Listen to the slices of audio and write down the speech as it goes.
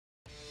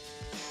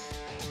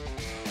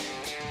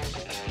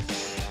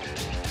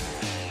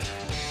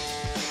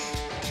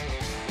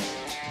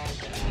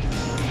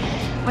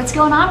What's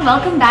going on?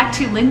 Welcome back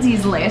to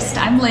Lindsey's List.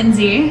 I'm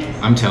Lindsey.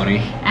 I'm Tony.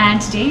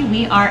 And today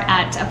we are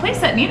at a place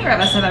that neither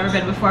of us have ever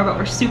been before, but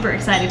we're super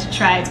excited to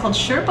try. It's called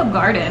Sherpa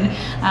Garden.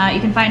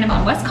 You can find them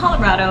on West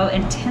Colorado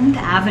and 10th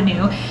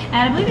Avenue. And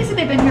I believe they said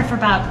they've been here for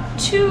about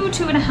two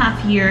and a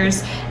half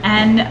years.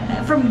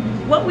 And from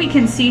what we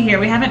can see here,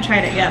 we haven't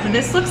tried it yet, but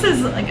this looks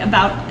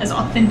about as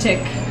authentic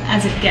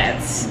as it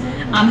gets.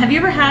 Have you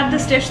ever had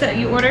this dish that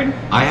you ordered?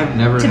 I have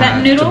never had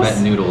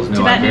Tibetan noodles.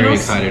 No, I'm very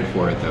excited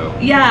for it though.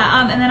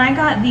 Yeah, and then I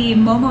got the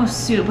momo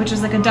soup, which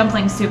is like a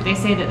dumpling soup. They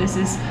say that this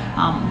is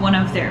one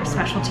of their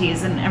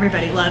specialties and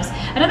everybody loves.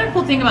 Another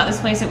cool thing about this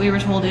place that we were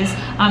told is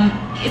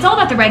it's all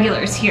about the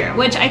regulars here,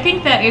 which I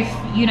think that if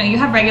you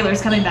have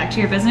regulars coming back to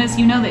your business,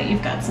 you know that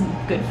you've got some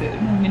good food.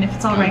 I mean, if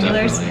it's all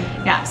regulars.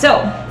 Definitely. Yeah,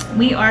 so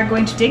we are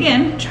going to dig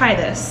in, try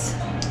this.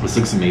 This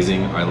looks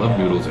amazing. I love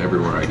noodles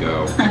everywhere I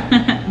go.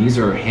 These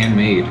are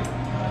handmade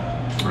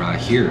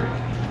here.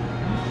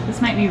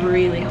 This might be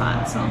really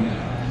hot, so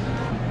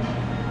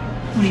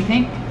what do you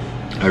think?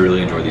 I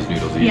really enjoy these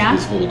noodles. Yeah?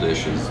 This whole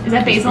dish is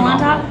that basil on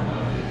top?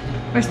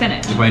 Or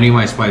spinach? If I knew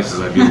my spices,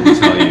 I'd be able to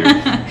tell you.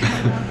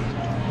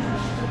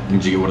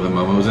 Did you get one of the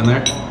momos in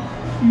there?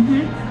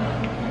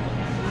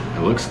 Mm-hmm.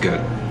 It looks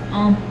good.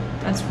 Oh,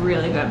 that's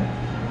really good.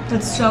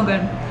 That's so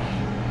good.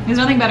 There's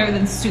nothing better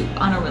than soup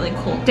on a really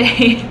cold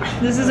day.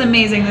 This is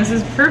amazing. This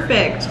is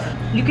perfect.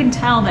 You can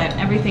tell that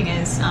everything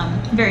is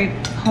very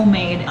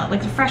homemade,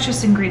 like the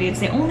freshest ingredients.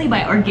 They only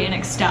buy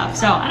organic stuff.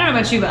 So I don't know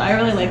about you, but I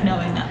really like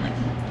knowing that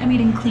I'm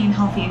eating clean,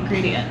 healthy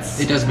ingredients.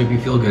 It does make me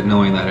feel good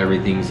knowing that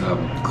everything's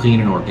clean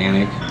and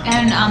organic.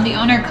 And the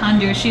owner,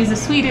 Kandu, she's the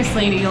sweetest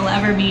lady you'll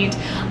ever meet.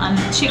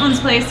 She owns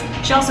the place.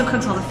 She also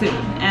cooks all the food,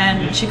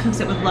 and she cooks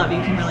it with love.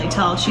 You can really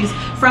tell. She's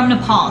from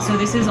Nepal, so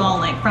this is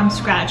all from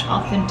scratch,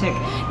 authentic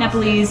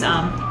Nepalese,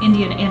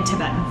 Indian, and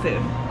Tibetan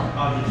food.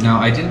 Now,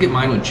 I did get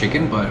mine with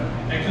chicken, but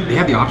they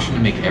have the option to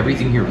make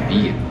everything here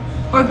vegan.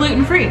 Or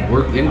gluten-free.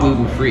 Or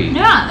gluten-free.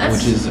 Yeah,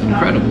 which is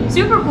incredible.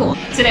 Super cool.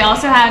 So they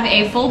also have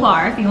a full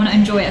bar if you want to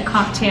enjoy a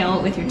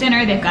cocktail with your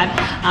dinner. They've got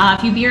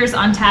a few beers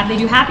on tap. They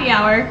do happy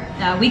hour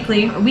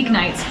weekly or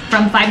weeknights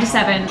from 5 to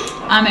 7.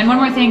 And one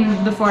more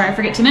thing before I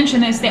forget to mention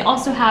this, they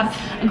also have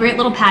a great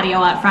little patio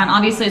out front.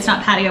 Obviously it's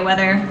not patio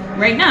weather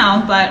right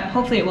now, but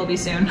hopefully it will be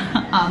soon.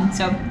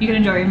 So you can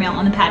enjoy your meal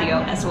on the patio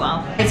as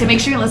well. Okay, so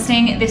make sure you're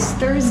listening this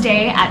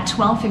Thursday at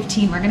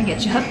 12:15. We're gonna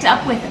get you hooked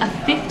up with a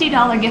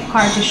 $50 gift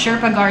card to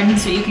Sherpa Garden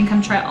so you can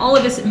come try all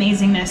of this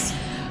amazingness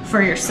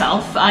for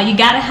yourself. You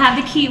gotta have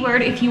the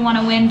keyword if you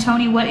wanna win.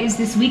 Tony, what is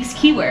this week's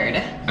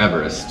keyword?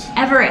 Everest.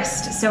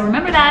 Everest. So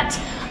remember that.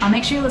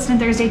 Make sure you're listening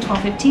Thursday,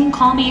 12:15.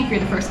 Call me if you're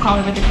the first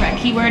caller with the correct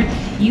keyword.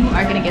 You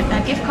are gonna get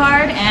that gift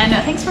card, and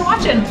thanks for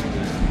watching.